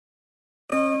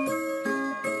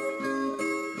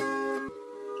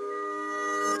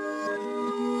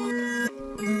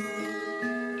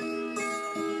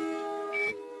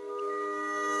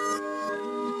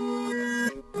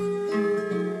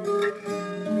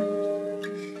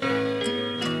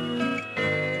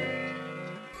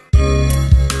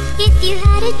If you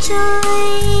had a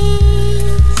choice,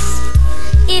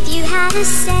 if you had a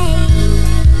say,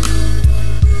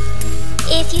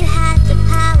 if you had the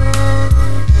power,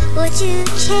 would you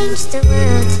change the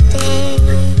world today?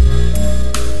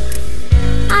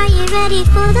 Are you ready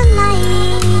for the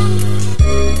light?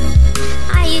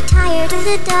 Are you tired of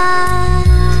the dark?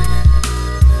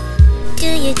 Do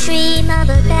you dream of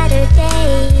a better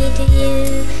day? Do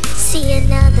you see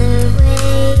another way?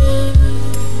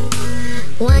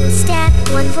 One step,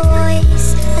 one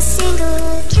voice, a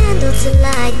single candle to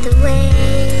light the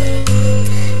way.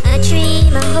 A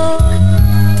dream, a hope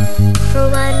for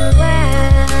one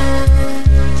world,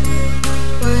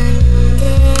 one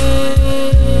day.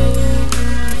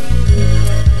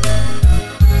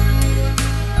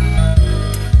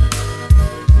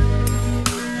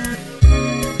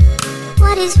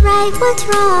 What is right, what's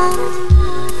wrong?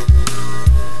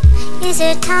 Is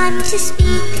there time to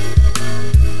speak?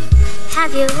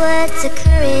 Have your words the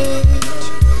courage,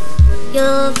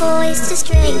 your voice the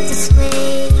strength to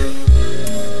sway?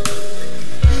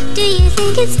 Do you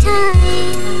think it's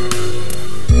time?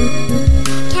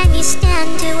 Can you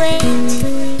stand to wait?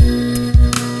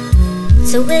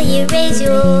 So will you raise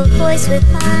your voice with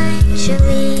mine? Shall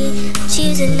we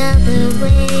choose another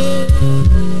way?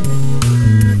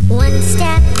 One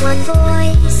step, one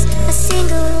voice, a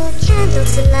single candle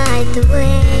to light the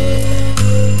way.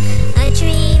 A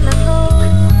dream, a hope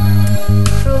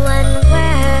for one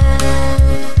world,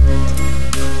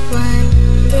 one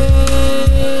day.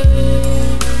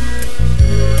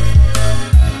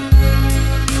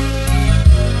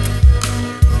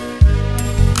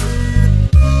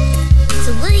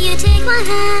 So will you take my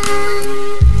hand?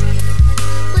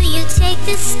 Will you take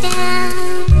this stand?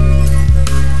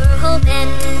 For hope and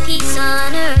peace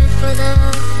on earth, for the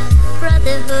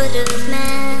brotherhood of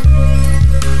man.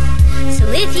 So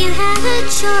if you had a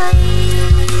choice,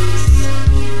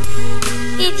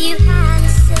 if you had a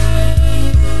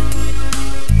say,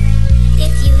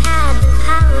 if you had the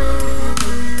power,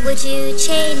 would you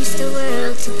change the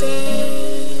world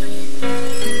today?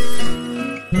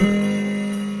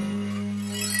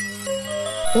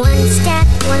 One step,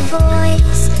 one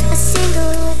voice, a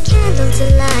single candle to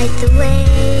light the way.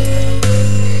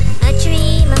 A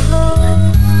dream, a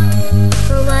hope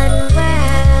for one world.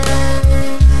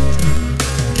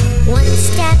 One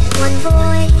step, one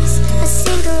voice, a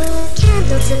single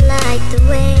candle to light the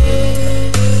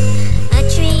way. A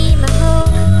dream, a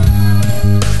hope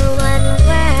for one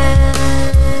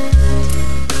world,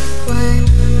 one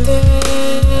day.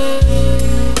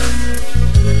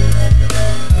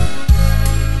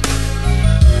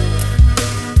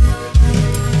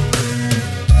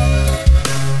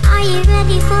 Are you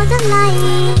ready for the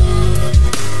light?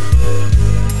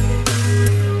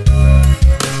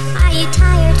 Are you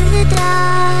tired of the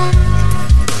dark?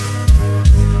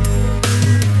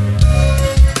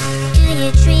 Do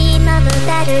you dream of a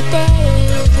better day?